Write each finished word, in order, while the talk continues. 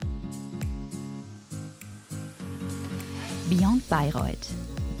Beyond Bayreuth.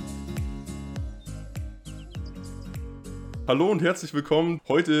 Hallo und herzlich willkommen.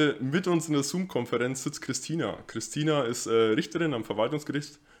 Heute mit uns in der Zoom-Konferenz sitzt Christina. Christina ist Richterin am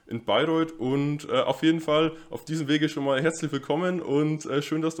Verwaltungsgericht in Bayreuth und auf jeden Fall auf diesem Wege schon mal herzlich willkommen und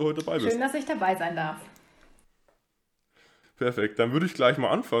schön, dass du heute dabei bist. Schön, dass ich dabei sein darf. Perfekt, dann würde ich gleich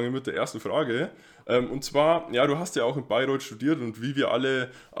mal anfangen mit der ersten Frage. Und zwar, ja, du hast ja auch in Bayreuth studiert und wie wir alle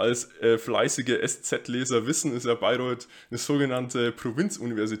als fleißige SZ-Leser wissen, ist ja Bayreuth eine sogenannte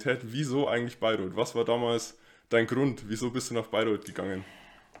Provinzuniversität. Wieso eigentlich Bayreuth? Was war damals dein Grund? Wieso bist du nach Bayreuth gegangen?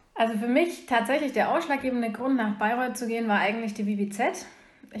 Also für mich tatsächlich der ausschlaggebende Grund, nach Bayreuth zu gehen, war eigentlich die WWZ.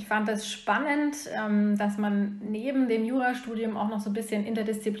 Ich fand es spannend, dass man neben dem Jurastudium auch noch so ein bisschen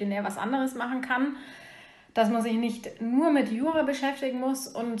interdisziplinär was anderes machen kann. Dass man sich nicht nur mit Jura beschäftigen muss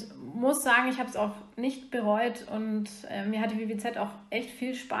und muss sagen, ich habe es auch nicht bereut und mir hat die WWZ auch echt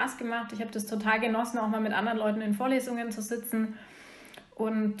viel Spaß gemacht. Ich habe das total genossen, auch mal mit anderen Leuten in Vorlesungen zu sitzen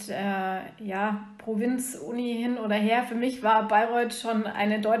und Provinz-Uni hin oder her. Für mich war Bayreuth schon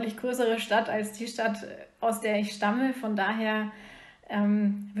eine deutlich größere Stadt als die Stadt, aus der ich stamme. Von daher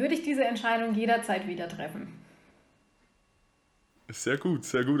würde ich diese Entscheidung jederzeit wieder treffen. Sehr gut,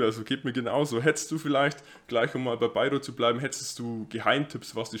 sehr gut. Also geht mir genauso. Hättest du vielleicht, gleich um mal bei Bayreuth zu bleiben, hättest du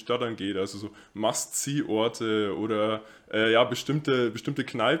Geheimtipps, was die Stadt angeht? Also so Must-See-Orte oder bestimmte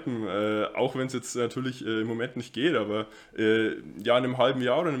Kneipen, auch wenn es jetzt natürlich im Moment nicht geht, aber in einem halben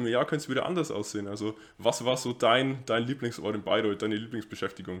Jahr oder in einem Jahr könnte es wieder anders aussehen. Also was war so dein Lieblingsort in Bayreuth, deine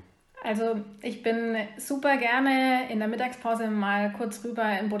Lieblingsbeschäftigung? Also ich bin super gerne in der Mittagspause mal kurz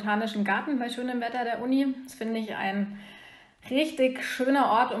rüber im Botanischen Garten bei schönem Wetter der Uni. Das finde ich ein richtig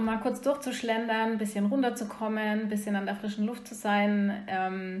schöner Ort, um mal kurz durchzuschlendern, ein bisschen runterzukommen, ein bisschen an der frischen Luft zu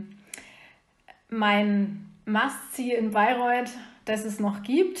sein. Mein Must-See in Bayreuth, das es noch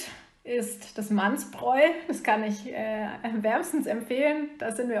gibt, ist das Mannsbräu. Das kann ich wärmstens empfehlen.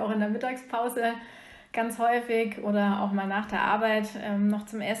 Da sind wir auch in der Mittagspause ganz häufig oder auch mal nach der Arbeit noch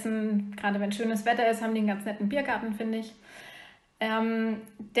zum Essen. Gerade wenn schönes Wetter ist, haben die einen ganz netten Biergarten, finde ich.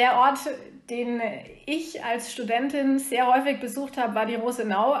 Der Ort, den ich als Studentin sehr häufig besucht habe, war die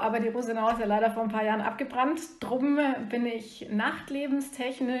Rosenau, aber die Rosenau ist ja leider vor ein paar Jahren abgebrannt. Drum bin ich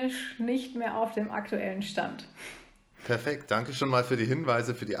nachtlebenstechnisch nicht mehr auf dem aktuellen Stand. Perfekt, danke schon mal für die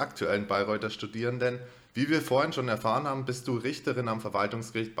Hinweise für die aktuellen Bayreuther Studierenden. Wie wir vorhin schon erfahren haben, bist du Richterin am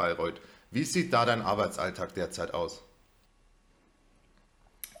Verwaltungsgericht Bayreuth. Wie sieht da dein Arbeitsalltag derzeit aus?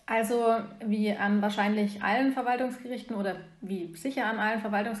 Also wie an wahrscheinlich allen Verwaltungsgerichten oder wie sicher an allen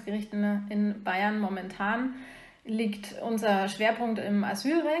Verwaltungsgerichten in Bayern momentan liegt unser Schwerpunkt im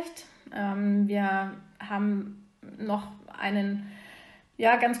Asylrecht. Wir haben noch einen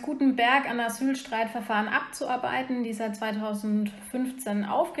ganz guten Berg an Asylstreitverfahren abzuarbeiten, die seit 2015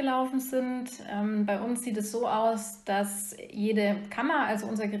 aufgelaufen sind. Bei uns sieht es so aus, dass jede Kammer, also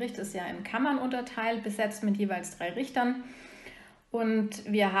unser Gericht ist ja in Kammern unterteilt, besetzt mit jeweils 3 Richtern. Und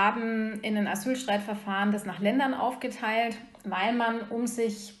wir haben in den Asylstreitverfahren das nach Ländern aufgeteilt, weil man, um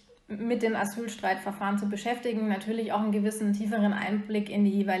sich mit den Asylstreitverfahren zu beschäftigen, natürlich auch einen gewissen tieferen Einblick in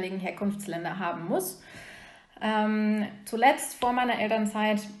die jeweiligen Herkunftsländer haben muss. Zuletzt, vor meiner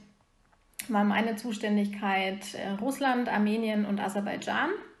Elternzeit, war meine Zuständigkeit Russland, Armenien und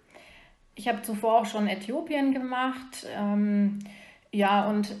Aserbaidschan. Ich habe zuvor auch schon Äthiopien gemacht.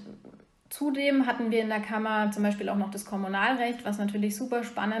 Und zudem hatten wir in der Kammer zum Beispiel auch noch das Kommunalrecht, was natürlich super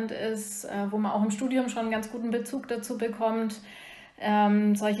spannend ist, wo man auch im Studium schon einen ganz guten Bezug dazu bekommt.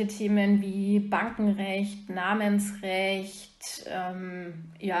 Solche Themen wie Bankenrecht, Namensrecht,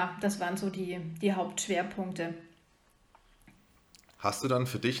 das waren so die Hauptschwerpunkte. Hast du dann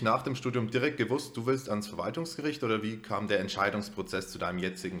für dich nach dem Studium direkt gewusst, du willst ans Verwaltungsgericht oder wie kam der Entscheidungsprozess zu deinem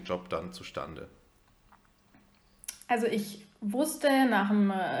jetzigen Job dann zustande? Also ich wusste nach dem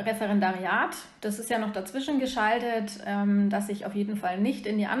Referendariat, das ist ja noch dazwischen geschaltet, dass ich auf jeden Fall nicht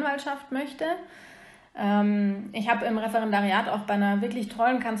in die Anwaltschaft möchte. Ich habe im Referendariat auch bei einer wirklich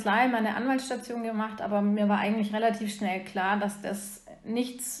tollen Kanzlei meine Anwaltsstation gemacht, aber mir war eigentlich relativ schnell klar, dass das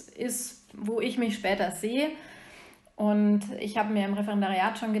nichts ist, wo ich mich später sehe. Und ich habe mir im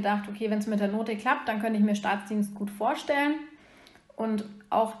Referendariat schon gedacht, okay, wenn es mit der Note klappt, dann könnte ich mir Staatsdienst gut vorstellen. Und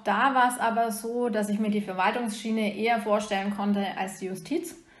auch da war es aber so, dass ich mir die Verwaltungsschiene eher vorstellen konnte als die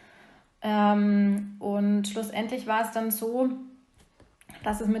Justiz. Und schlussendlich war es dann so,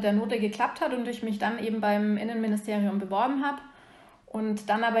 dass es mit der Note geklappt hat und ich mich dann eben beim Innenministerium beworben habe und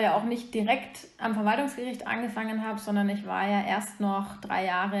dann aber ja auch nicht direkt am Verwaltungsgericht angefangen habe, sondern ich war ja erst noch 3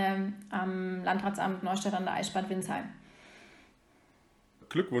 Jahre am Landratsamt Neustadt an der Eichsbad Windsheim.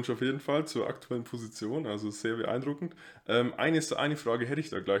 Glückwunsch auf jeden Fall zur aktuellen Position, also sehr beeindruckend. Eine Frage hätte ich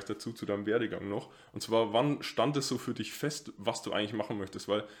da gleich dazu, zu deinem Werdegang noch. Und zwar, wann stand es so für dich fest, was du eigentlich machen möchtest?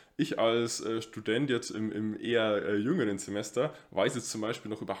 Weil ich als Student jetzt im eher jüngeren Semester weiß jetzt zum Beispiel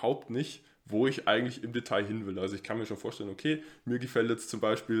noch überhaupt nicht, wo ich eigentlich im Detail hin will. Also ich kann mir schon vorstellen, okay, mir gefällt jetzt zum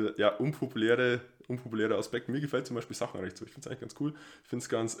Beispiel ja unpopuläre Aspekt. Mir gefällt zum Beispiel Sachenrecht so. Ich finde es eigentlich ganz cool. Ich finde es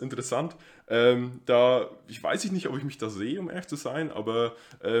ganz interessant. Ich weiß nicht, ob ich mich da sehe, um ehrlich zu sein, aber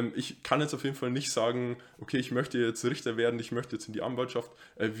ich kann jetzt auf jeden Fall nicht sagen, okay, ich möchte jetzt Richter werden, ich möchte jetzt in die Anwaltschaft.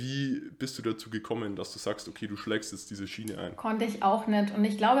 Wie bist du dazu gekommen, dass du sagst, okay, du schlägst jetzt diese Schiene ein? Konnte ich auch nicht. Und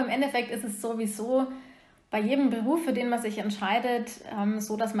ich glaube, im Endeffekt ist es sowieso bei jedem Beruf, für den man sich entscheidet,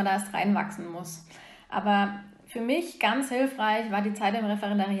 so, dass man da erst reinwachsen muss. Aber für mich ganz hilfreich war die Zeit im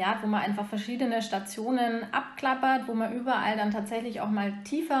Referendariat, wo man einfach verschiedene Stationen abklappert, wo man überall dann tatsächlich auch mal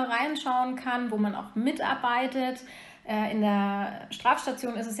tiefer reinschauen kann, wo man auch mitarbeitet. In der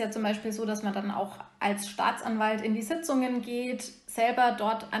Strafstation ist es ja zum Beispiel so, dass man dann auch als Staatsanwalt in die Sitzungen geht, selber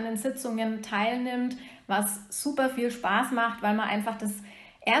dort an den Sitzungen teilnimmt, was super viel Spaß macht, weil man einfach das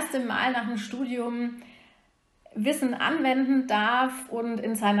erste Mal nach dem Studium Wissen anwenden darf und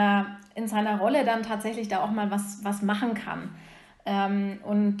in seiner Rolle dann tatsächlich da auch mal was machen kann.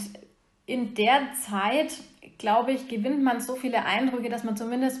 Und in der Zeit, glaube ich, gewinnt man so viele Eindrücke, dass man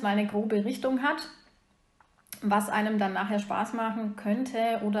zumindest mal eine grobe Richtung hat, was einem dann nachher Spaß machen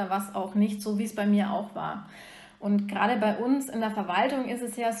könnte oder was auch nicht, so wie es bei mir auch war. Und gerade bei uns in der Verwaltung ist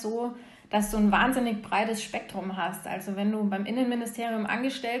es ja so, dass du ein wahnsinnig breites Spektrum hast. Also wenn du beim Innenministerium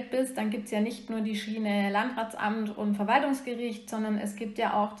angestellt bist, dann gibt es ja nicht nur die Schiene Landratsamt und Verwaltungsgericht, sondern es gibt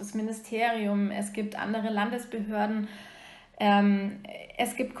ja auch das Ministerium, es gibt andere Landesbehörden.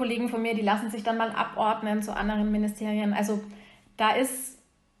 Es gibt Kollegen von mir, die lassen sich dann mal abordnen zu anderen Ministerien. Also da ist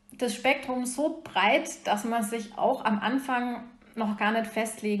das Spektrum so breit, dass man sich auch am Anfang noch gar nicht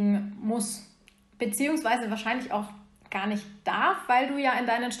festlegen muss, beziehungsweise wahrscheinlich auch gar nicht darf, weil du ja in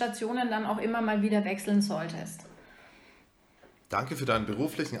deinen Stationen dann auch immer mal wieder wechseln solltest. Danke für deinen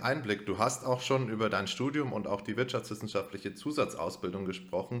beruflichen Einblick. Du hast auch schon über dein Studium und auch die wirtschaftswissenschaftliche Zusatzausbildung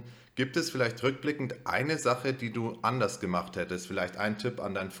gesprochen. Gibt es vielleicht rückblickend eine Sache, die du anders gemacht hättest? Vielleicht ein Tipp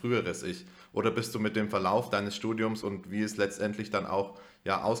an dein früheres Ich? Oder bist du mit dem Verlauf deines Studiums und wie es letztendlich dann auch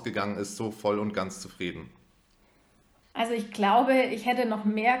ausgegangen ist, so voll und ganz zufrieden? Also ich glaube, ich hätte noch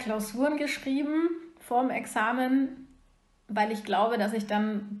mehr Klausuren geschrieben vorm Examen, weil ich glaube, dass ich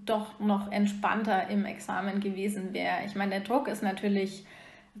dann doch noch entspannter im Examen gewesen wäre. Ich meine, der Druck ist natürlich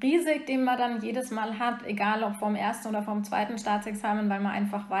riesig, den man dann jedes Mal hat, egal ob vom ersten oder vom zweiten Staatsexamen, weil man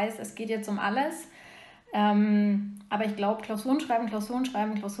einfach weiß, es geht jetzt um alles. Aber ich glaube, Klausuren schreiben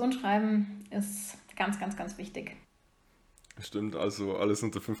ist ganz, ganz, ganz wichtig. Stimmt, also alles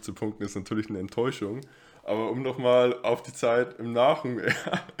unter 15 Punkten ist natürlich eine Enttäuschung. Aber um nochmal auf die Zeit nach dem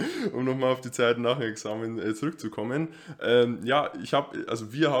Examen zurückzukommen,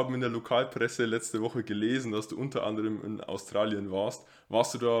 wir haben in der Lokalpresse letzte Woche gelesen, dass du unter anderem in Australien warst.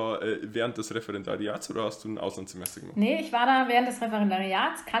 Warst du da während des Referendariats oder hast du ein Auslandssemester gemacht? Nee, ich war da während des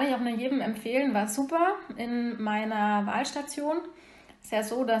Referendariats, kann ich auch nur jedem empfehlen, war super in meiner Wahlstation. Es ist ja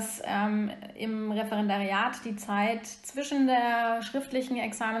so, dass im Referendariat die Zeit zwischen der schriftlichen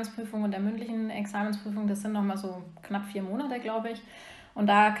Examensprüfung und der mündlichen Examensprüfung, das sind nochmal so knapp 4 Monate, glaube ich. Und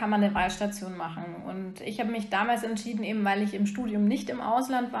da kann man eine Wahlstation machen. Und ich habe mich damals entschieden, eben weil ich im Studium nicht im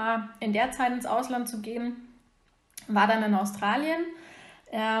Ausland war, in der Zeit ins Ausland zu gehen. War dann in Australien,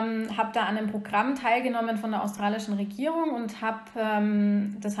 habe da an einem Programm teilgenommen von der australischen Regierung und habe,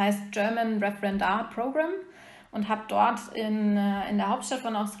 das heißt German Referendar Program, und habe dort in der Hauptstadt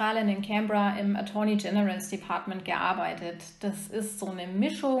von Australien, in Canberra, im Attorney General's Department gearbeitet. Das ist so eine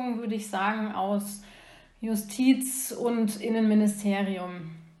Mischung, würde ich sagen, aus Justiz und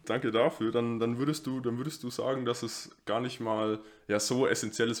Innenministerium. Danke dafür. Dann würdest du sagen, dass es gar nicht mal so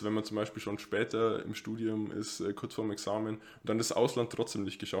essentiell ist, wenn man zum Beispiel schon später im Studium ist, kurz vorm Examen, und dann das Ausland trotzdem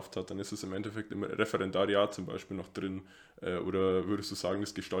nicht geschafft hat. Dann ist es im Endeffekt im Referendariat zum Beispiel noch drin. Oder würdest du sagen,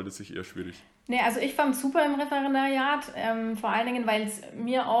 das gestaltet sich eher schwierig? Nee, also ich fand es super im Referendariat, vor allen Dingen, weil es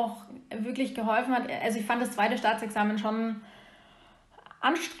mir auch wirklich geholfen hat. Also ich fand das zweite Staatsexamen schon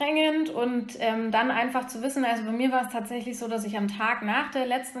anstrengend und dann einfach zu wissen, also bei mir war es tatsächlich so, dass ich am Tag nach der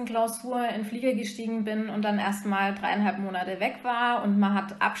letzten Klausur in den Flieger gestiegen bin und dann erstmal 3,5 Monate weg war und man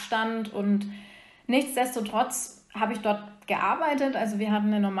hat Abstand und nichtsdestotrotz habe ich dort gearbeitet, also wir hatten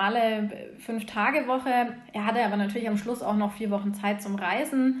eine normale 5-Tage-Woche, er hatte aber natürlich am Schluss auch noch 4 Wochen Zeit zum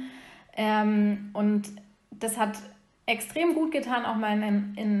Reisen und das hat extrem gut getan, auch mal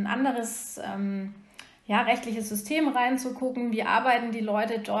in ein anderes ja, rechtliches System reinzugucken, wie arbeiten die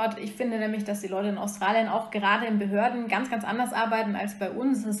Leute dort. Ich finde nämlich, dass die Leute in Australien auch gerade in Behörden ganz, ganz anders arbeiten als bei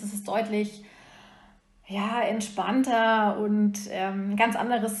uns. Es ist deutlich ja, entspannter und ganz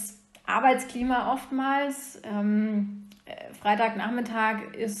anderes Arbeitsklima oftmals.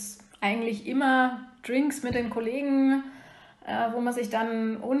 Freitagnachmittag ist eigentlich immer Drinks mit den Kollegen, wo man sich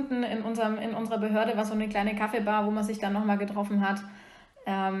dann unten in unserer Behörde war so eine kleine Kaffeebar, wo man sich dann nochmal getroffen hat.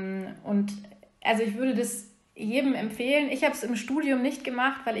 Und also ich würde das jedem empfehlen. Ich habe es im Studium nicht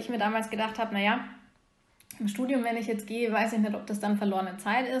gemacht, weil ich mir damals gedacht habe, naja, im Studium, wenn ich jetzt gehe, weiß ich nicht, ob das dann verlorene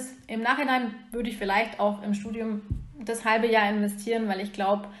Zeit ist. Im Nachhinein würde ich vielleicht auch im Studium das halbe Jahr investieren, weil ich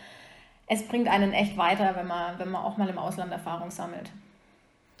glaube, es bringt einen echt weiter, wenn man auch mal im Ausland Erfahrung sammelt.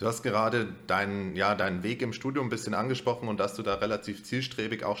 Du hast gerade deinen Weg im Studium ein bisschen angesprochen und dass du da relativ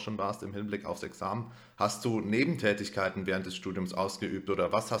zielstrebig auch schon warst im Hinblick aufs Examen. Hast du Nebentätigkeiten während des Studiums ausgeübt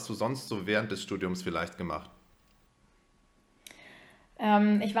oder was hast du sonst so während des Studiums vielleicht gemacht?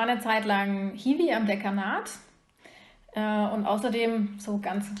 Ich war eine Zeit lang Hiwi am Dekanat und außerdem so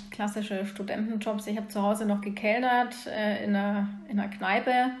ganz klassische Studentenjobs. Ich habe zu Hause noch gekellnert in einer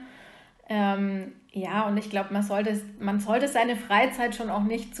Kneipe. Ja, und ich glaube, man sollte seine Freizeit schon auch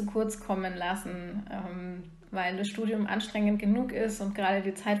nicht zu kurz kommen lassen, weil das Studium anstrengend genug ist und gerade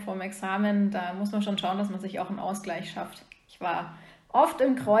die Zeit vorm Examen, da muss man schon schauen, dass man sich auch einen Ausgleich schafft. Ich war oft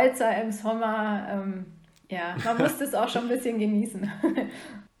im Kreuzer im Sommer. Ja, man muss das auch schon ein bisschen genießen.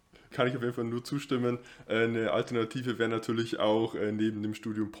 Kann ich auf jeden Fall nur zustimmen. Eine Alternative wäre natürlich auch neben dem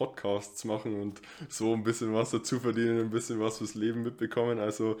Studium Podcasts machen und so ein bisschen was dazu verdienen, ein bisschen was fürs Leben mitbekommen.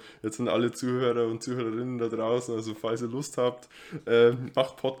 Also jetzt sind alle Zuhörer und Zuhörerinnen da draußen, also falls ihr Lust habt,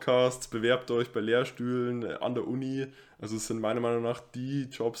 macht Podcasts, bewerbt euch bei Lehrstühlen an der Uni. Also es sind meiner Meinung nach die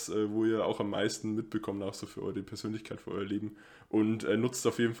Jobs, wo ihr auch am meisten mitbekommt, auch so für eure Persönlichkeit, für euer Leben. Und nutzt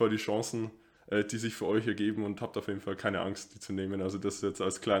auf jeden Fall die Chancen, die sich für euch ergeben und habt auf jeden Fall keine Angst, die zu nehmen. Also das jetzt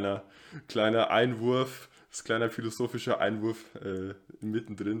als kleiner Einwurf, als kleiner philosophischer Einwurf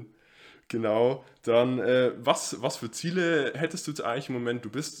mittendrin. Genau, dann was für Ziele hättest du jetzt eigentlich im Moment?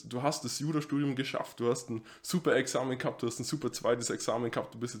 Du hast das Jurastudium geschafft, du hast ein super Examen gehabt, du hast ein super zweites Examen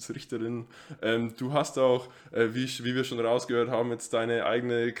gehabt, du bist jetzt Richterin. Du hast auch, wie wir schon rausgehört haben, jetzt deine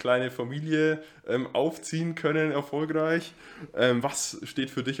eigene kleine Familie aufziehen können, erfolgreich. Was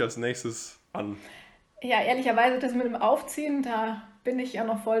steht für dich als nächstes an? Ja, ehrlicherweise das mit dem Aufziehen, da bin ich ja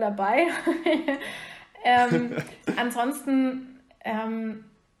noch voll dabei. Ansonsten,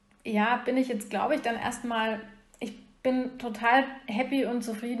 ja, bin ich jetzt, glaube ich, dann erstmal, ich bin total happy und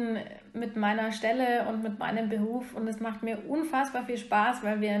zufrieden mit meiner Stelle und mit meinem Beruf und es macht mir unfassbar viel Spaß,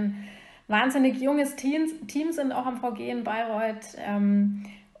 weil wir ein wahnsinnig junges Team sind, auch am VG in Bayreuth.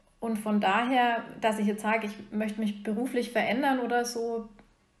 Und von daher, dass ich jetzt sage, ich möchte mich beruflich verändern oder so,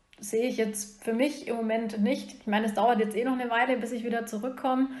 sehe ich jetzt für mich im Moment nicht. Ich meine, es dauert jetzt noch eine Weile, bis ich wieder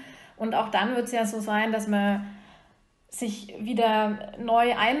zurückkomme. Und auch dann wird es ja so sein, dass man sich wieder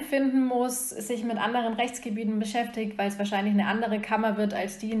neu einfinden muss, sich mit anderen Rechtsgebieten beschäftigt, weil es wahrscheinlich eine andere Kammer wird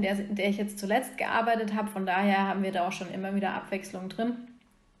als die, in der ich jetzt zuletzt gearbeitet habe. Von daher haben wir da auch schon immer wieder Abwechslung drin.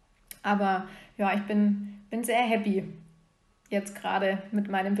 Aber ja, ich bin sehr happy jetzt gerade mit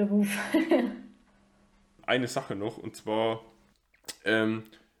meinem Beruf. Eine Sache noch, und zwar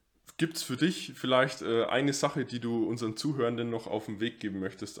gibt es für dich vielleicht eine Sache, die du unseren Zuhörenden noch auf den Weg geben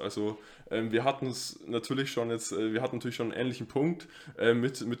möchtest? Also wir hatten natürlich schon einen ähnlichen Punkt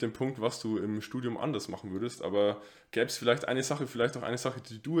mit dem Punkt, was du im Studium anders machen würdest, aber gäbe es vielleicht auch eine Sache,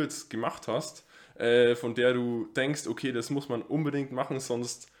 die du jetzt gemacht hast, von der du denkst, okay, das muss man unbedingt machen,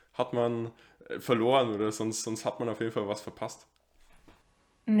 sonst hat man verloren oder sonst hat man auf jeden Fall was verpasst?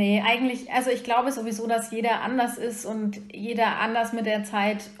 Nee, eigentlich, also ich glaube sowieso, dass jeder anders ist und jeder anders mit der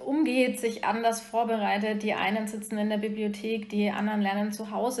Zeit umgeht, sich anders vorbereitet. Die einen sitzen in der Bibliothek, die anderen lernen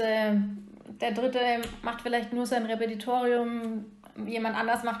zu Hause. Der dritte macht vielleicht nur sein Repetitorium, jemand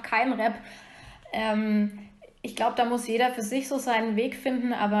anders macht keinen Rep. Ich glaube, da muss jeder für sich so seinen Weg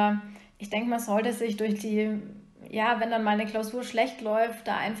finden, aber ich denke, man sollte sich wenn dann mal eine Klausur schlecht läuft,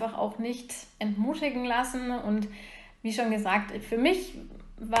 da einfach auch nicht entmutigen lassen. Und wie schon gesagt, für mich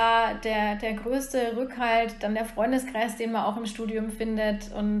war der größte Rückhalt dann der Freundeskreis, den man auch im Studium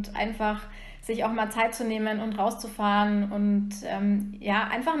findet und einfach sich auch mal Zeit zu nehmen und rauszufahren und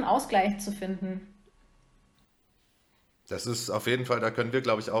einfach einen Ausgleich zu finden. Das ist auf jeden Fall, da können wir,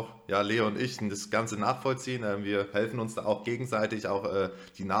 glaube ich, auch, ja, Leo und ich, das Ganze nachvollziehen. Wir helfen uns da auch gegenseitig, auch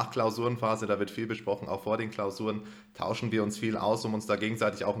die Nachklausurenphase, da wird viel besprochen, auch vor den Klausuren tauschen wir uns viel aus, um uns da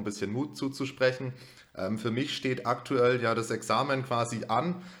gegenseitig auch ein bisschen Mut zuzusprechen. Für mich steht aktuell ja das Examen quasi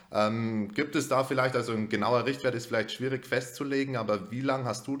an. Gibt es da vielleicht, also ein genauer Richtwert ist vielleicht schwierig festzulegen, aber wie lange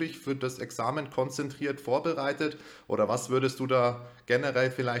hast du dich für das Examen konzentriert vorbereitet? Oder was würdest du da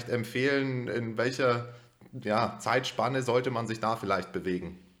generell vielleicht empfehlen, in welcher Zeitspanne sollte man sich da vielleicht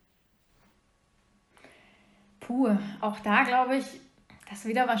bewegen? Puh, auch da glaube ich, dass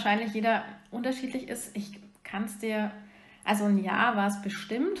wieder wahrscheinlich jeder unterschiedlich ist. Ich kann es dir, also ein Jahr war es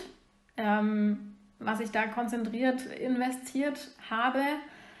bestimmt, was ich da konzentriert investiert habe.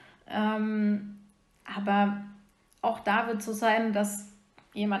 Aber auch da wird es so sein, dass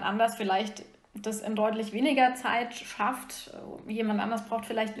jemand anders vielleicht das in deutlich weniger Zeit schafft. Jemand anders braucht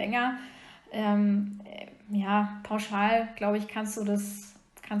vielleicht länger. Pauschal, glaube ich, kannst du das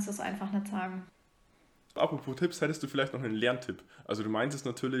einfach nicht sagen. Apropos Tipps, hättest du vielleicht noch einen Lerntipp? Also du meintest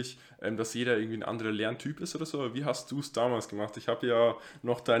natürlich, dass jeder irgendwie ein anderer Lerntyp ist oder so, aber wie hast du es damals gemacht? Ich habe ja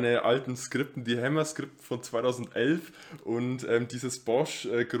noch deine alten Skripten, die Hammer-Skripten von 2011 und dieses Bosch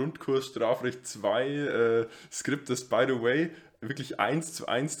Grundkurs Strafrecht 2 Skript, das by the way wirklich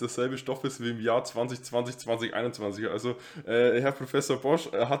 1:1 dasselbe Stoff ist wie im Jahr 2020, 2021. Also Herr Professor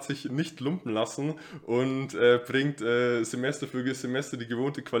Bosch hat sich nicht lumpen lassen und bringt Semester für Semester die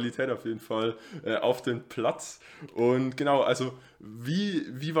gewohnte Qualität auf jeden Fall auf den Platz. Und genau, also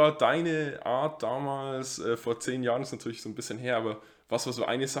wie war deine Art damals, vor 10 Jahren, ist natürlich so ein bisschen her, aber was war so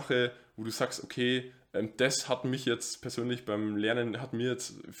eine Sache, wo du sagst, okay, das hat mich jetzt persönlich beim Lernen, hat mir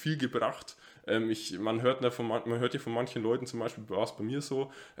jetzt viel gebracht. Man hört ja von manchen Leuten, zum Beispiel war es bei mir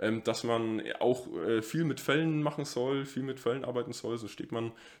so, dass man auch viel mit Fällen machen soll, viel mit Fällen arbeiten soll. So steht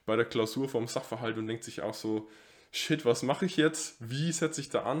man bei der Klausur vorm Sachverhalt und denkt sich auch so, shit, was mache ich jetzt? Wie setze ich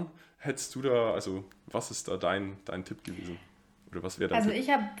da an? Hättest du da, also was ist da dein Tipp gewesen? Oder was wäre dein Also Tipp?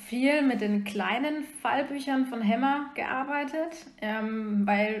 ich habe viel mit den kleinen Fallbüchern von Hemmer gearbeitet,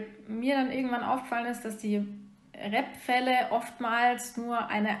 weil mir dann irgendwann aufgefallen ist, dass die Rep-Fälle oftmals nur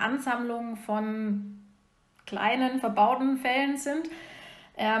eine Ansammlung von kleinen, verbauten Fällen sind.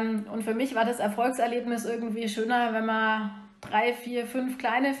 Und für mich war das Erfolgserlebnis irgendwie schöner, wenn man 3, 4, 5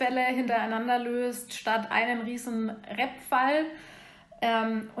 kleine Fälle hintereinander löst, statt einen riesen Rep-Fall.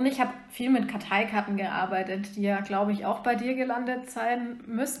 Und ich habe viel mit Karteikarten gearbeitet, die ja, glaube ich, auch bei dir gelandet sein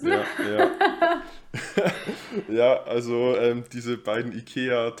müssten. Ja, ja. Ja, also diese beiden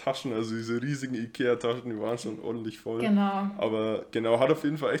IKEA-Taschen, also diese riesigen IKEA-Taschen, die waren schon ordentlich voll. Genau. Aber genau, hat auf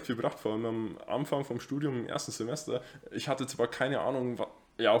jeden Fall echt viel gebracht, vor allem am Anfang vom Studium, im ersten Semester. Ich hatte zwar keine Ahnung,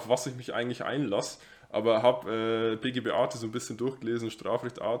 auf was ich mich eigentlich einlasse, aber habe BGB Arte so ein bisschen durchgelesen,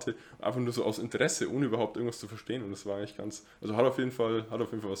 Strafrecht Arte, einfach nur so aus Interesse, ohne überhaupt irgendwas zu verstehen. Und das war eigentlich also hat auf jeden Fall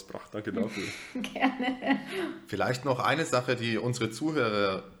was gebracht. Danke dafür. Gerne. Vielleicht noch eine Sache, die unsere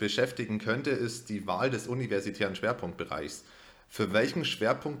Zuhörer beschäftigen könnte, ist die Wahl des universitären Schwerpunktbereichs. Für welchen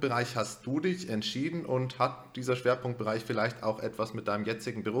Schwerpunktbereich hast du dich entschieden und hat dieser Schwerpunktbereich vielleicht auch etwas mit deinem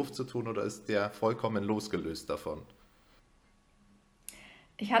jetzigen Beruf zu tun oder ist der vollkommen losgelöst davon?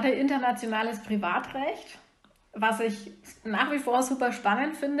 Ich hatte internationales Privatrecht, was ich nach wie vor super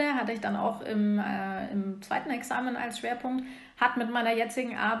spannend finde, hatte ich dann auch im zweiten Examen als Schwerpunkt, hat mit meiner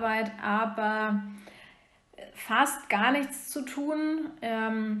jetzigen Arbeit aber fast gar nichts zu tun.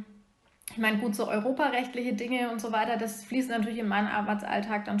 Ich meine, gut, so europarechtliche Dinge und so weiter, das fließt natürlich in meinen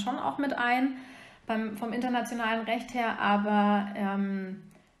Arbeitsalltag dann schon auch mit ein, vom internationalen Recht her, aber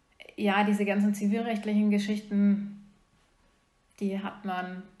diese ganzen zivilrechtlichen Geschichten, die hat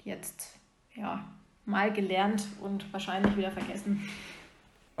man jetzt mal gelernt und wahrscheinlich wieder vergessen.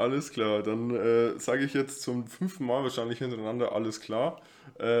 Alles klar, dann sage ich jetzt zum 5. Mal wahrscheinlich hintereinander alles klar.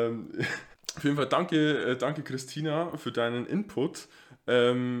 Auf jeden Fall danke Christina für deinen Input.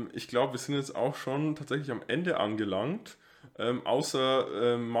 Ich glaube, wir sind jetzt auch schon tatsächlich am Ende angelangt.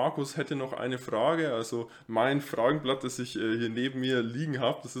 Außer Markus hätte noch eine Frage. Also mein Fragenblatt, das ich hier neben mir liegen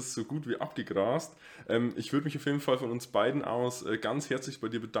habe, das ist so gut wie abgegrast. Ich würde mich auf jeden Fall von uns beiden aus ganz herzlich bei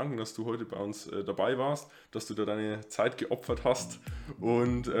dir bedanken, dass du heute bei uns dabei warst, dass du da deine Zeit geopfert hast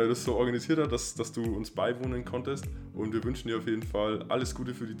und das so organisiert hast, dass du uns beiwohnen konntest. Und wir wünschen dir auf jeden Fall alles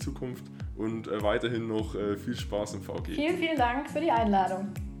Gute für die Zukunft und weiterhin noch viel Spaß im VG. Vielen, vielen Dank für die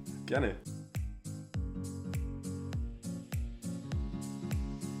Einladung. Gerne.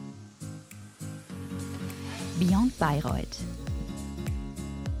 Beyond Bayreuth,